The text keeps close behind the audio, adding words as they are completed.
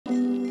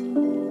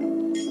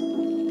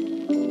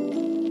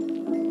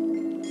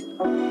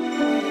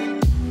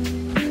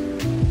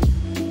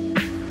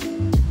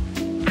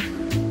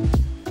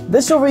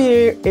This over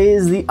here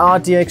is the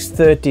RTX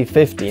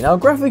 3050. Now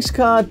graphics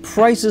card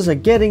prices are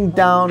getting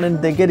down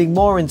and they're getting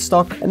more in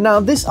stock. And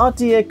now this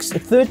RTX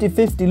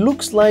 3050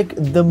 looks like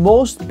the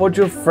most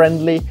budget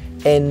friendly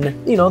in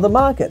the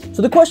market.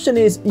 So the question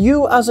is,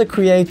 you as a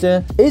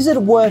creator, is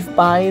it worth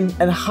buying,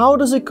 and how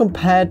does it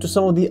compare to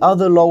some of the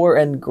other lower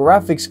end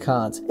graphics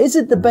cards? Is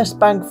it the best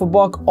bang for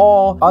buck,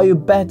 or are you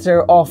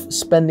better off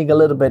spending a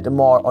little bit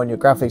more on your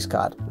graphics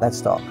card? Let's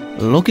talk.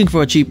 Looking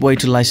for a cheap way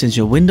to license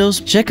your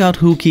Windows? Check out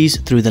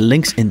WhoKeys through the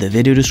links in the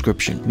video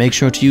description. Make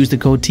sure to use the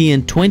code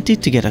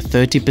TN20 to get a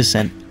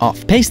 30%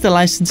 off. Paste the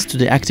license to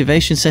the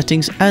activation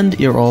settings and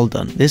you're all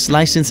done. This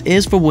license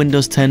is for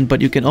Windows 10,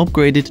 but you can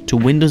upgrade it to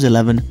Windows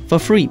 11 for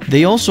free.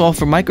 They also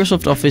offer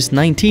Microsoft Office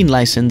 19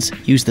 license.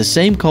 Use the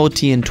same code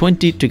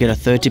TN20 to get a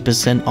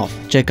 30% off.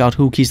 Check out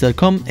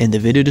whokeys.com in the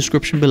video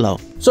description below.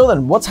 So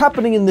then, what's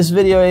happening in this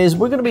video is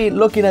we're going to be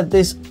looking at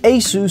this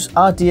Asus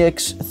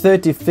RTX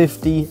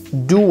 3050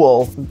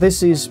 Dual.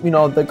 This is, the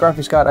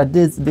graphics card I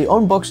did the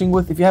unboxing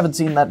with. If you haven't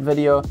seen that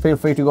video, feel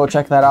free to go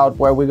check that out,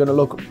 where we're going to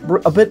look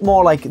a bit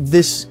more like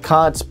this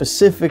card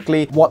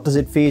specifically. What does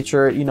it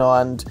feature,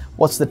 and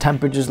what's the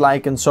temperatures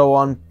like and so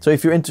on. So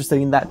if you're interested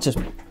in that, just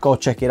go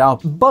check it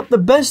out. But the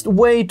best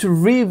way to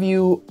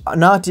review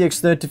an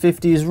RTX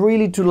 3050 is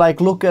really to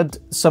look at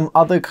some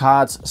other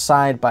cards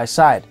side by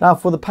side. Now,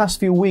 for the past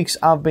few weeks,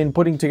 I've been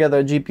putting together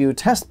a GPU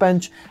test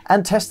bench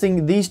and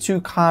testing these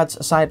two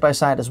cards side by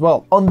side as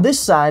well. On this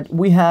side,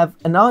 we have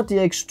an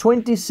RTX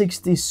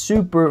 2060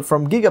 Super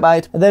from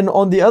Gigabyte. And then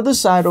on the other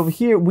side over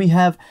here, we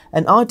have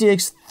an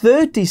RTX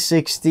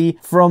 3060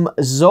 from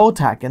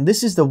Zotac, and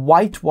this is the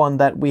white one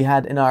that we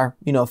had in our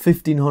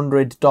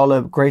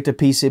 $1,500 greater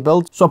PC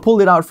build. So I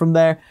pulled it out from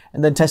there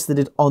and then tested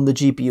it on the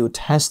GPU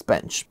test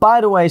bench.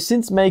 By the way,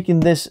 since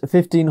making this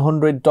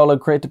 $1,500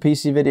 greater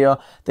PC video,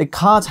 the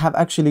cards have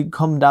actually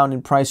come down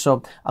in price,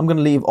 so I'm going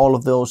to leave all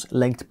of those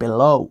linked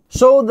below.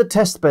 So the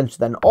test bench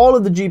then, all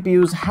of the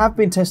GPUs have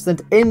been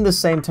tested in the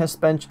same test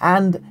bench,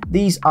 and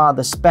these are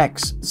the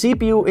specs.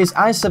 CPU is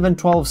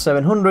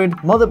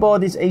i7-12700,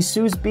 motherboard is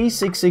Asus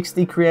B660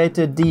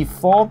 Creator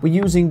D4. We're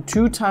using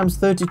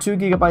 2x32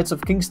 GB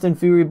of Kingston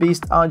Fury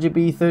Beast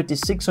RGB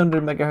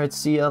 3600 MHz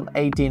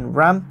CL18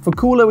 RAM. For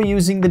cooler, we're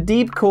using the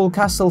Deepcool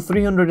Castle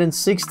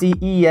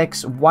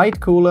 360EX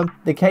white cooler.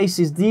 The case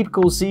is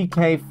Deepcool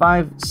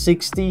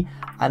CK560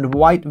 and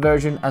white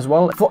version as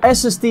well. For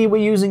SSD,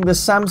 we're using the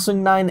Samsung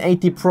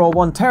 980 Pro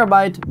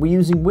 1TB. We're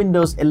using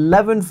Windows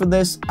 11 for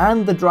this,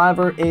 and the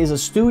driver is a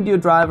Studio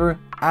driver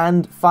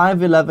and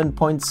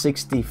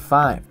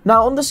 511.65.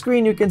 Now on the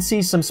screen you can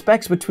see some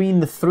specs between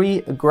the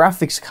three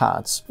graphics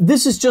cards.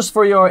 This is just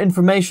for your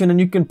information and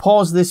you can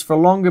pause this for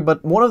longer,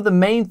 but one of the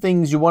main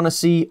things you want to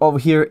see over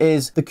here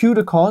is the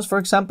CUDA cores. For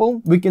example,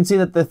 we can see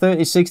that the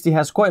 3060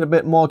 has quite a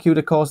bit more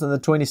CUDA cores than the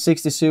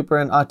 2060 Super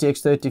and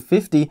RTX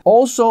 3050.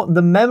 Also,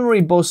 the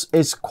memory bus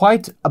is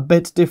quite a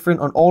bit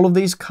different on all of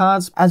these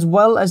cards, as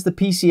well as the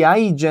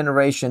PCIe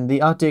generation. The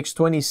RTX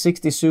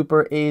 2060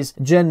 Super is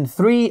Gen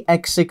 3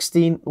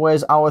 X16,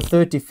 whereas our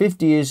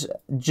 3050 is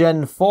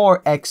Gen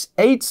 4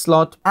 X8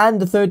 slot,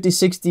 and the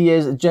 3060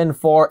 is Gen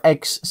 4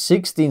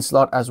 X16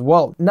 slot as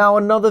well. Now,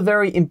 another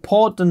very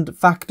important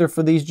factor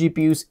for these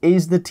GPUs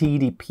is the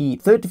TDP.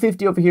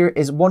 3050 over here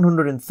is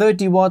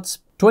 130 watts.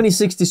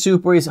 2060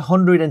 Super is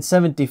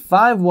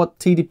 175 watt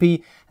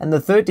TDP, and the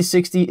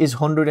 3060 is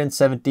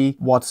 170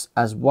 watts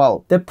as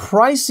well. The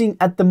pricing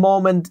at the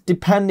moment,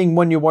 depending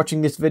when you're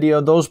watching this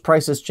video, those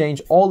prices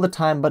change all the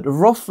time, but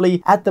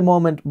roughly at the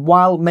moment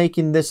while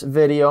making this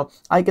video,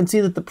 I can see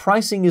that the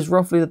pricing is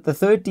roughly that the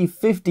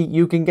 3050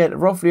 you can get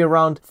roughly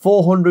around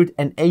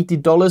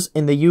 $480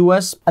 in the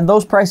US, and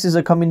those prices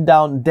are coming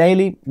down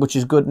daily, which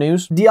is good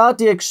news. The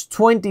RTX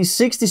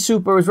 2060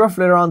 Super is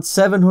roughly around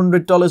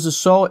 $700 or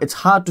so. It's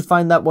hard to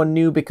find that one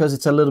new because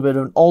it's a little bit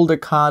of an older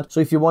card, so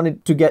if you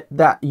wanted to get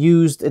that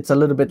used, it's a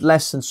little bit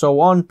less and so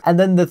on. And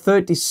then the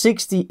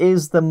 3060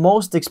 is the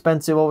most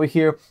expensive over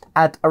here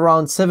at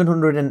around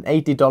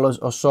 $780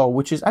 or so,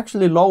 which is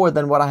actually lower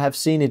than what I have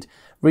seen it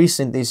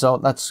recently, so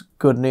that's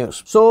good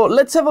news. So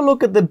let's have a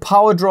look at the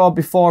power draw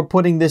before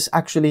putting this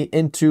actually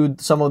into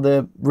some of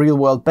the real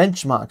world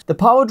benchmarks. The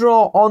power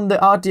draw on the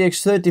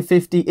RTX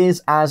 3050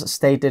 is as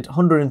stated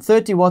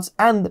 130 watts,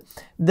 and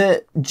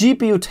the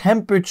GPU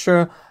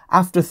temperature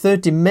after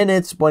 30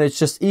 minutes, when it's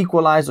just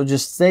equalized or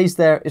just stays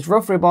there, is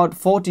roughly about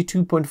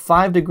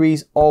 42.5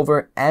 degrees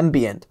over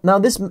ambient. Now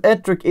this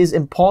metric is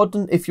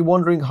important if you're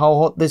wondering how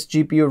hot this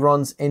GPU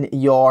runs in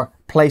your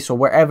place or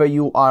wherever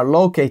you are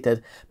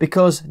located,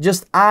 because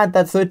just add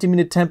that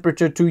 30-minute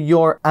temperature to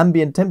your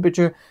ambient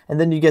temperature and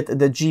then you get the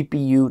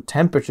GPU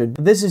temperature.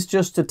 This is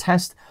just to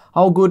test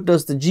how good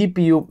does the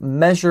GPU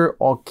measure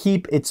or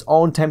keep its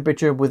own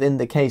temperature within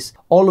the case.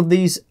 All of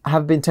these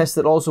have been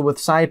tested also with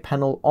side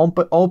panel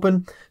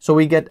open, so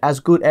we get as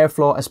good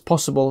airflow as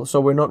possible, so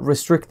we're not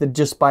restricted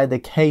just by the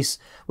case,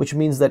 which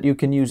means that you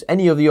can use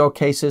any of your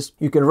cases.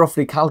 You can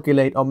roughly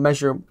calculate or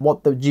measure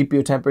what the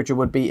GPU temperature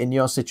would be in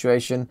your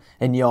situation,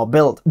 in your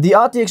build. The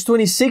RTX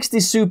 2060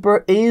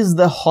 Super is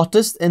the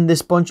hottest in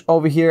this bunch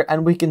over here,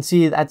 and we can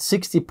see it at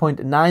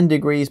 60.9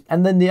 degrees,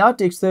 and then the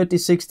RTX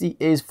 3060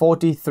 is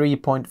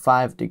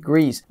 43.5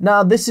 degrees.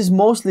 Now this is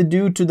mostly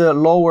due to the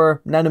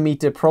lower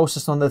nanometer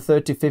process on the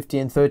 3050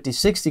 and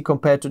 3060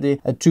 compared to the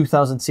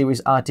 2000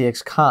 series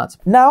RTX cards.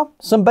 Now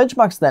some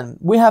benchmarks then.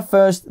 We have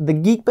first the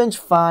Geekbench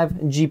 5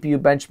 GPU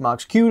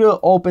benchmarks, CUDA,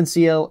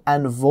 OpenCL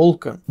and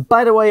VULKAN.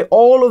 By the way,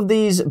 all of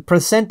these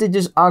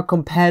percentages are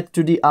compared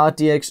to the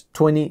RTX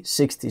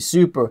 2060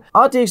 Super.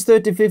 RTX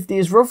 3050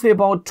 is roughly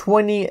about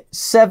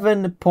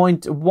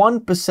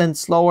 27.1%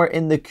 slower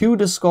in the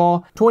CUDA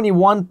score,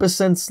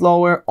 21%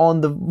 slower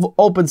on the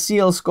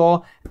OpenCL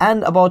score,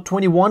 and about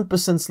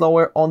 21%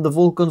 slower on the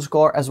VULKAN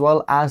score, as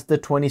well as the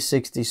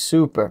 2060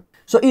 Super.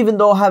 So even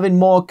though having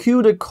more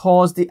CUDA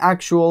cores, the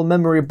actual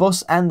memory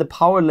bus and the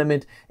power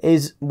limit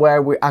is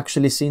where we're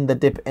actually seeing the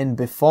dip in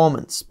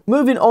performance.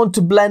 Moving on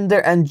to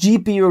Blender and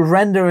GPU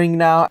rendering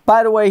now.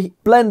 By the way,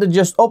 Blender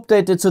just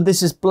updated, so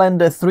this is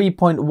Blender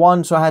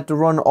 3.1, so I had to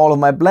run all of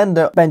my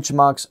Blender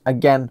benchmarks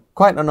again.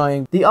 Quite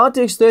annoying. The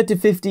RTX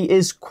 3050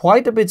 is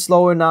quite a bit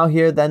slower now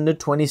here than the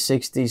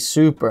 2060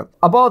 Super.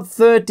 About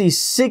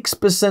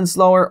 36%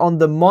 slower on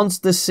the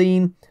monster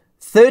scene,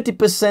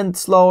 30%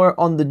 slower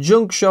on the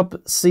junk shop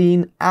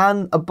scene,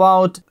 and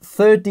about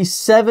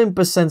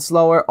 37%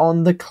 slower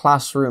on the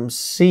classroom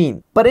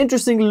scene. But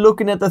interestingly,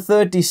 looking at the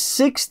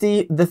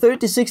 3060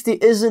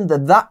 isn't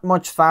that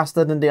much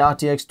faster than the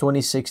RTX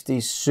 2060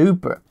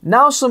 Super.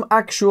 Now some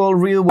actual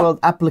real-world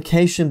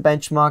application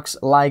benchmarks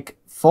like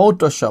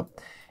Photoshop.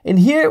 In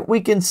here we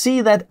can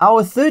see that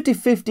our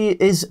 3050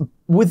 is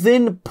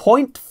within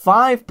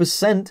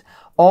 0.5%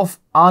 of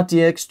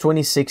RTX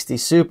 2060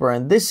 Super,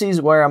 and this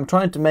is where I'm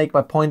trying to make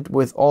my point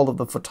with all of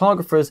the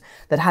photographers,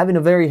 that having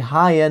a very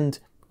high-end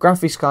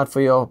graphics card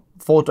for your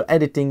photo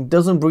editing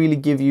doesn't really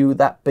give you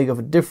that big of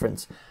a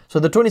difference.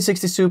 So the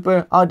 2060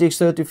 Super, RTX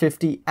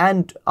 3050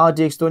 and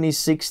RTX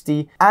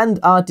 2060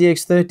 and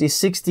RTX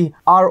 3060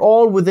 are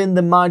all within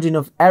the margin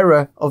of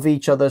error of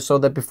each other, so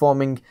they're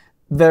performing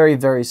very,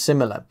 very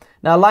similar.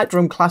 Now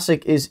Lightroom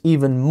Classic is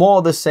even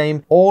more the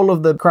same. All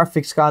of the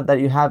graphics card that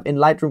you have in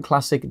Lightroom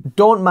Classic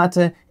don't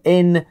matter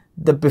in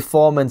the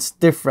performance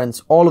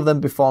difference. All of them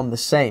perform the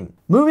same.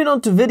 Moving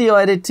on to video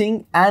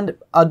editing and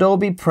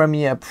Adobe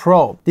Premiere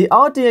Pro. The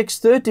RTX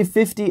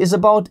 3050 is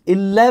about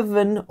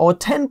 11 or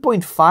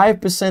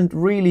 10.5%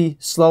 really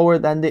slower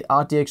than the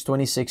RTX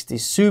 2060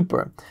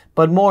 Super.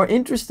 But more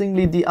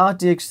interestingly, the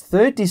RTX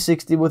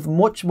 3060 with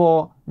much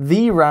more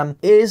VRAM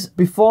is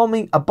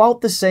performing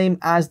about the same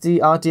as the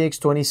RTX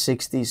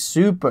 2060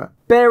 Super.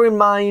 Bear in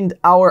mind,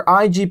 our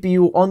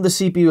iGPU on the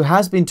CPU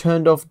has been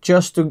turned off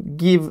just to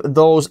give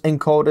those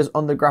encoders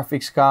on the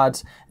graphics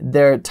cards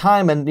their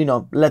time and, you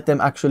know, let them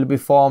actually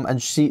perform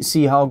and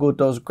see how good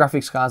those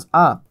graphics cards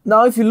are.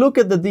 Now, if you look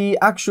at the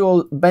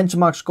actual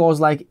benchmark scores,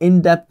 like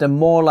in-depth and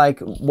more like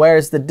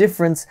where's the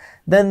difference,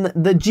 then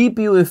the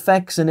GPU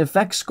effects and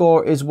effects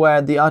score is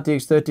where the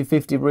RTX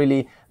 3050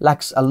 really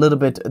lacks a little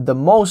bit the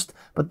most.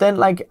 But then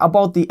like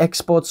about the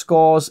export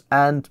scores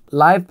and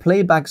live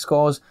playback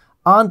scores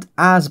aren't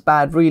as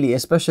bad really,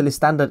 especially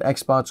standard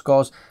export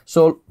scores.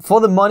 So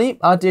for the money,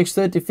 RTX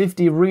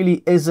 3050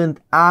 really isn't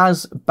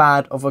as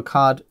bad of a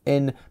card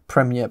in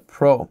Premiere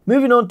Pro.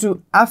 Moving on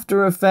to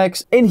After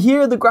Effects. In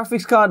here, the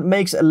graphics card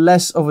makes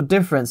less of a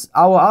difference.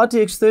 Our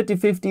RTX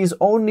 3050 is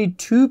only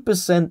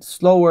 2%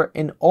 slower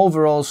in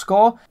overall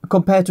score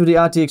compared to the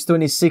RTX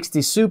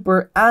 2060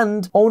 Super,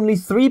 and only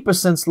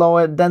 3%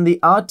 slower than the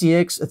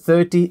RTX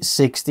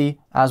 3060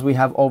 as we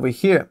have over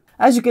here.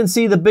 As you can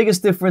see, the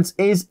biggest difference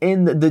is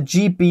in the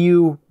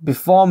GPU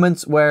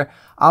performance, where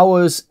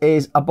ours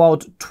is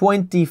about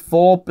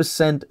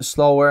 24%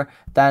 slower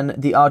than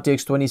the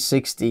RTX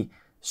 2060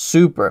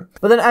 Super.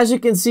 But then as you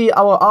can see,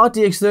 our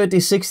RTX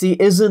 3060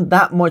 isn't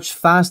that much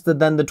faster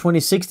than the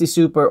 2060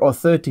 Super or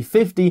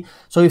 3050.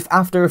 So if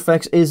After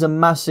Effects is a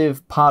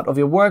massive part of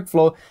your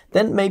workflow,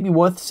 then maybe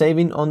worth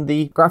saving on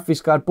the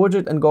graphics card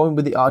budget and going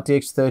with the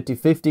RTX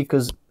 3050,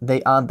 because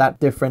they aren't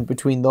that different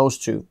between those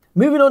two.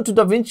 Moving on to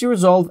Davinci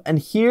Resolve, and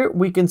here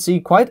we can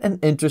see quite an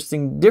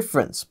interesting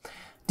difference.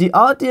 The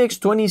RTX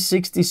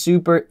 2060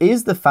 Super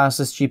is the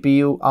fastest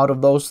GPU out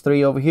of those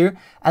three over here,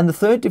 and the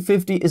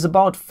 3050 is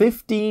about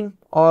 15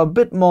 or a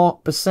bit more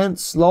 %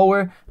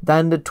 slower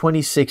than the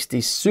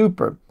 2060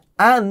 Super.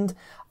 And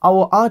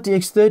our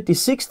RTX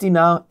 3060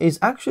 now is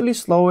actually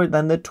slower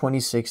than the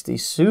 2060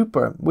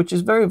 Super, which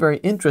is very, very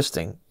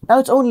interesting. Now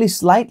it's only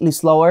slightly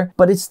slower,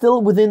 but it's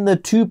still within the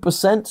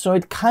 2%, so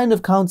it kind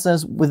of counts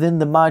as within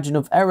the margin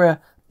of error,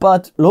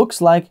 but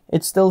looks like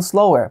it's still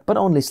slower, but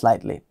only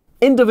slightly.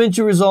 In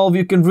Davinci Resolve,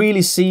 you can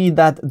really see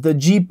that the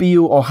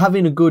GPU, or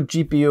having a good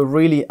GPU,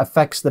 really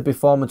affects the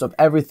performance of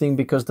everything,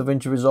 because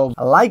Davinci Resolve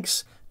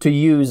likes to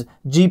use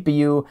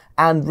GPU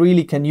and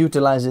really can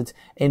utilize it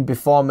in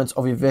performance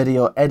of your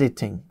video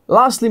editing.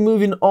 Lastly,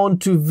 moving on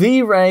to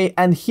V-Ray,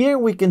 and here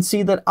we can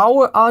see that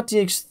our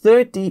RTX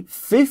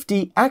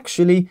 3050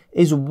 actually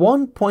is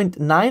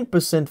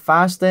 1.9%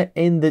 faster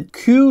in the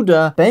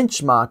CUDA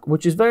benchmark,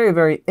 which is very,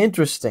 very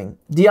interesting.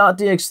 The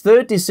RTX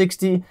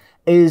 3060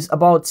 is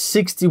about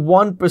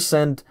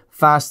 61%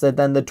 faster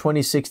than the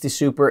 2060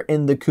 Super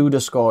in the CUDA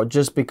score,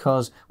 just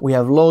because we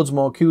have loads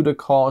more CUDA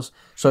cores.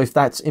 So if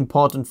that's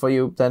important for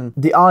you, then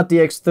the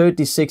RTX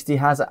 3060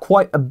 has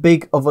quite a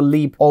big of a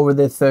leap over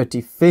the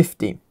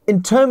 3050.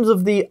 In terms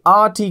of the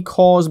RT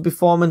cores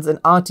performance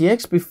and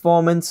RTX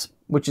performance,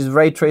 which is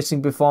ray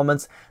tracing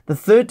performance, the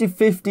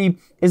 3050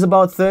 is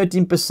about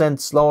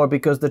 13% slower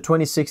because the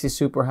 2060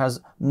 Super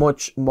has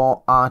much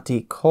more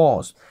RT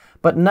cores.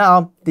 But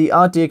now the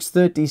RTX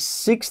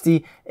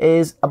 3060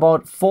 is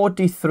about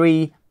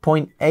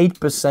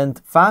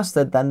 43.8%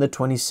 faster than the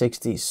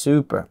 2060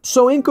 Super.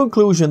 So in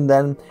conclusion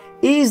then,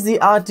 is the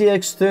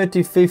RTX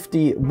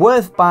 3050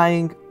 worth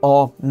buying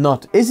or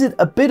not? Is it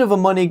a bit of a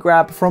money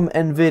grab from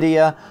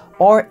Nvidia,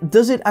 or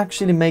does it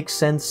actually make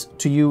sense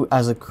to you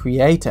as a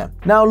creator?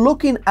 Now,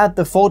 looking at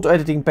the photo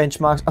editing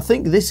benchmarks, I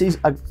think this is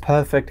a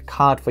perfect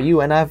card for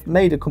you, and I've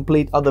made a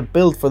complete other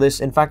build for this.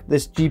 In fact,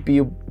 this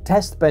GPU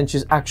test bench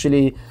is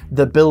actually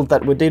the build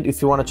that we did.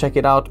 If you want to check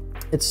it out,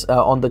 it's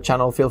on the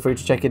channel, feel free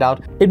to check it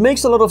out. It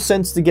makes a lot of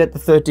sense to get the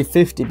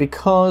 3050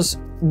 because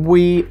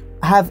we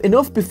have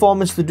enough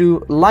performance to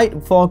do light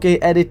 4K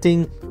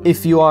editing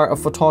if you are a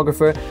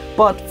photographer,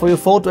 but for your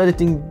photo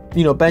editing,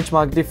 you know,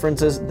 benchmark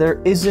differences,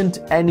 there isn't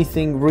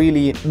anything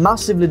really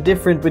massively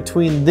different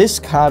between this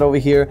card over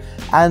here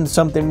and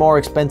something more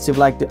expensive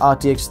like the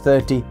RTX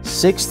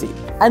 3060.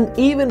 And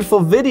even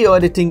for video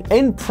editing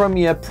in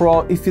Premiere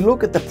Pro, if you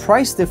look at the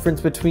price difference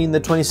between the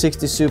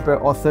 2060 Super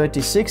or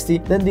 3060,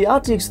 then the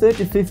RTX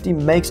 3050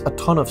 makes a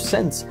ton of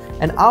sense.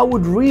 And I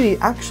would really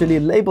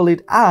actually label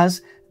it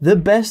as the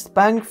best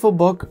bang for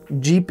buck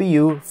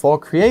GPU for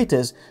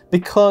creators,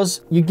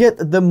 because you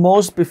get the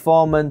most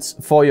performance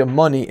for your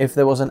money. If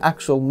there was an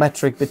actual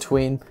metric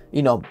between,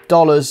 you know,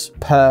 dollars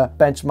per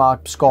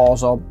benchmark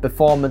scores or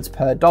performance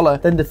per dollar,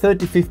 then the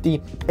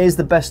 3050 is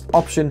the best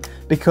option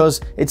because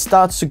it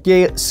starts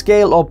to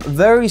scale up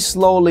very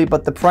slowly,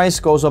 but the price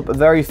goes up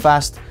very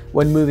fast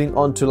when moving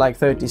on to like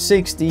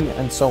 3060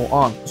 and so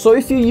on. So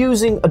if you're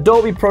using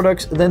Adobe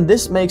products, then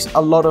this makes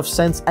a lot of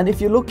sense. And if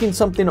you're looking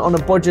something on a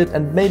budget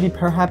and maybe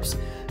perhaps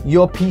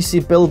your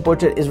PC build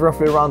budget is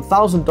roughly around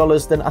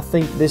 $1,000, then I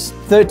think this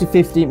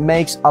 3050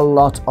 makes a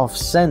lot of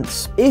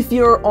sense. If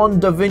you're on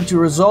Davinci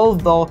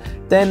Resolve though,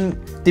 then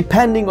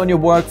depending on your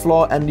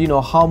workflow and you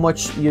know how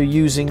much you're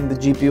using the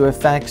GPU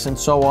effects and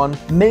so on,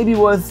 maybe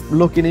worth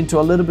looking into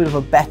a little bit of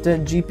a better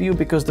GPU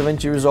because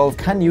Davinci Resolve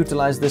can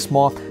utilize this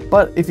more.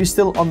 But if you're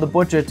still on the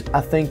budget,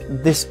 I think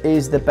this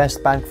is the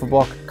best bang for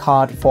buck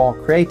card for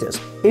creators.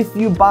 If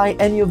you buy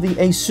any of the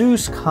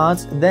Asus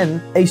cards,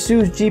 then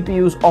Asus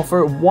GPUs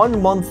offer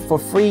 1 month for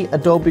free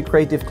Adobe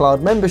Creative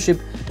Cloud membership.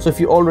 So if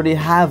you already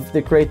have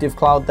the Creative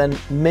Cloud, then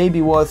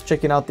maybe worth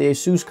checking out the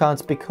Asus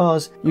cards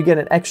because you get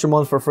an extra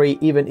month for free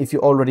even if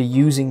you're already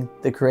using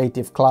the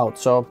Creative Cloud.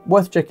 So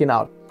worth checking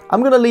out. I'm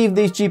going to leave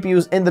these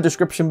GPUs in the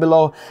description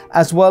below,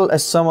 as well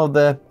as some of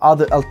the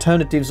other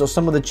alternatives or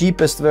some of the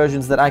cheapest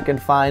versions that I can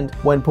find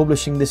when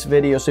publishing this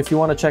video. So if you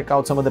want to check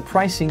out some of the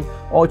pricing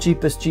or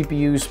cheapest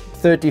GPUs,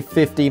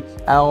 3050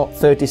 or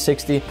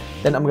 3060,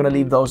 then I'm going to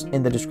leave those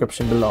in the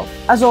description below.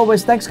 As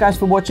always, thanks guys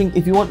for watching.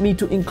 If you want me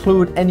to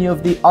include any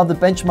of the other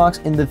benchmarks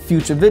in the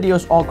future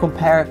videos or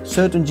compare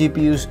certain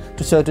GPUs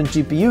to certain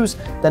GPUs,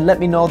 then let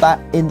me know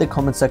that in the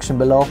comment section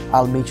below.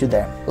 I'll meet you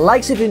there.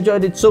 Likes if you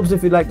enjoyed it, subs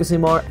if you'd like to see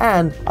more,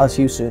 and I'll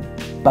see you soon.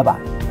 Bye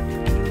bye.